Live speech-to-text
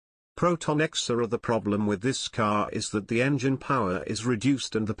Proton-Xer. The problem with this car is that the engine power is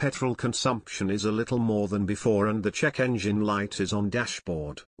reduced and the petrol consumption is a little more than before, and the check engine light is on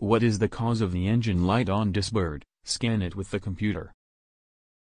dashboard. What is the cause of the engine light on dashboard? Scan it with the computer.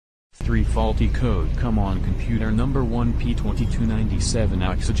 3. Faulty code. Come on computer. Number 1, P0299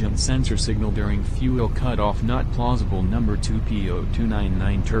 oxygen sensor signal during fuel cutoff not plausible. Number 2,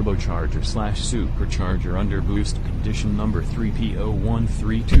 P0299 turbocharger/supercharger underboost condition. Number 3,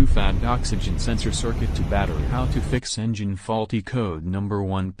 P0132 fat oxygen sensor circuit to battery. How to fix engine faulty code. Number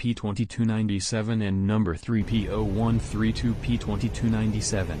 1, P2297 and number 3, P0132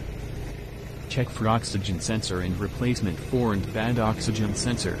 P2297. Check for oxygen sensor and replacement fornt bad oxygen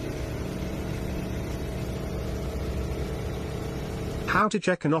sensor. How to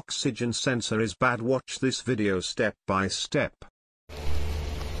check an oxygen sensor is bad. Watch this video step by step.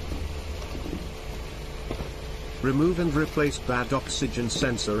 Remove and replace bad oxygen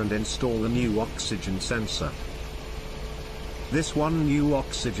sensor and install a new oxygen sensor. This one new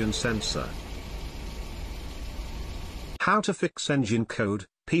oxygen sensor. How to fix engine code.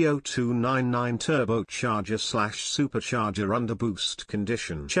 P0299 turbocharger/supercharger underboost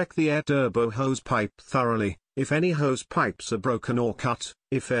condition. Check the air turbo hose pipe thoroughly. If any hose pipes are broken or cut,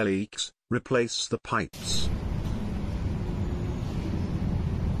 if air leaks, replace the pipes.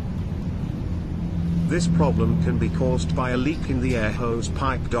 This problem can be caused by a leak in the air hose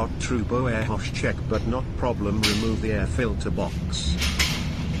pipe. Turbo air hose check but not problem. Remove the air filter box.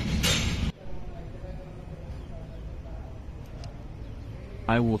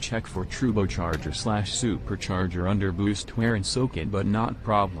 I will check for turbocharger/supercharger underboost wear and socket but not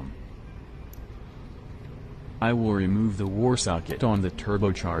problem. I will remove the war socket on the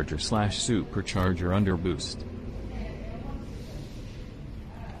turbocharger/supercharger underboost.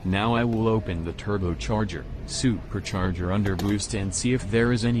 Now I will open the turbocharger, supercharger underboost and see if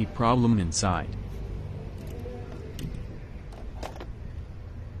there is any problem inside.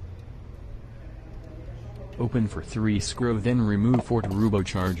 Open for 3 screw, then remove for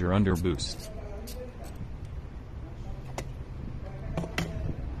turbocharger underboost.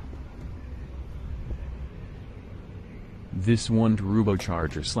 This one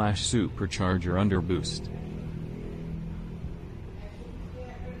turbocharger/supercharger underboost.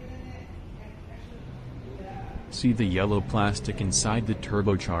 See the yellow plastic inside the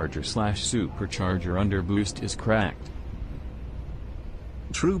turbocharger/supercharger underboost is cracked.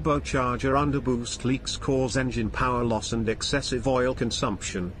 Turbocharger underboost leaks cause engine power loss and excessive oil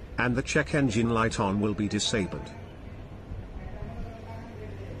consumption, and the check engine light on will be disabled.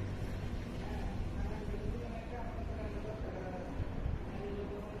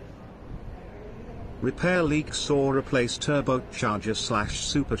 Repair leaks or replace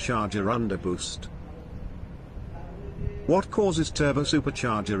turbocharger/supercharger underboost. What causes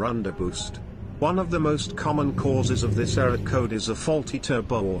turbo-supercharger underboost? One of the most common causes of this error code is a faulty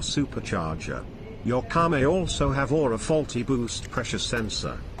turbo or supercharger. Your car may also have a faulty boost pressure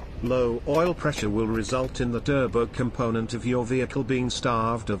sensor. Low oil pressure will result in the turbo component of your vehicle being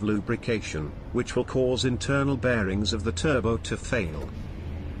starved of lubrication, which will cause internal bearings of the turbo to fail.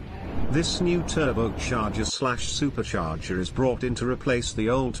 This new turbocharger/supercharger is brought in to replace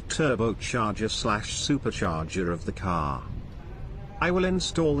the old turbocharger/supercharger of the car. I will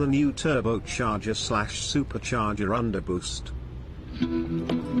install the new turbocharger/supercharger underboost.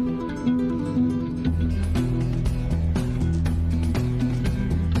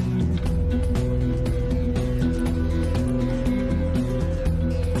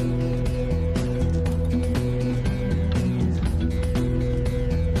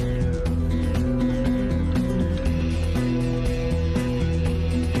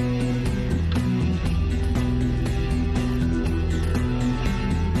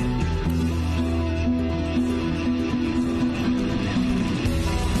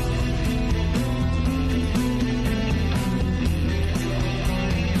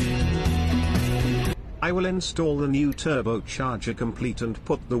 I will install the new turbocharger complete and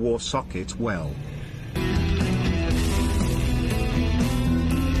put the war socket well.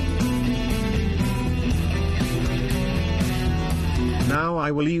 Now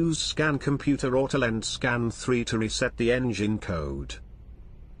I will use Scan Computer Autolend Scan 3 to reset the engine code.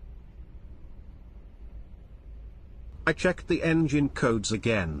 I checked the engine codes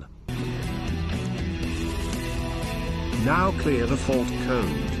again. Now clear the fault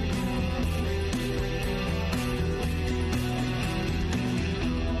code.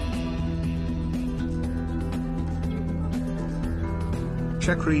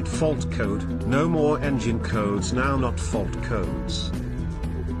 Check read fault code, no more engine codes now, not fault codes.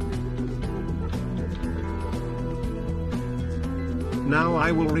 Now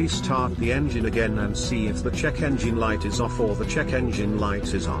I will restart the engine again and see if the check engine light is off or the check engine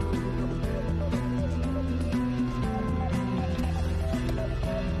light is on.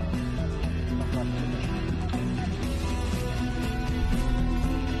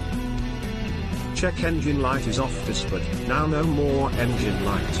 Check engine light is off but now no more engine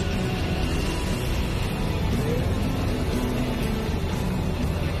light.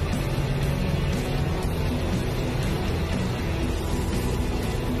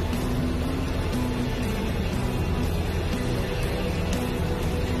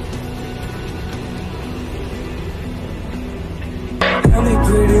 Tell me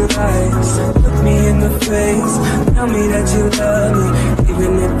pretty lies, look me in the face. Tell me that you love me,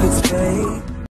 even if it's fake.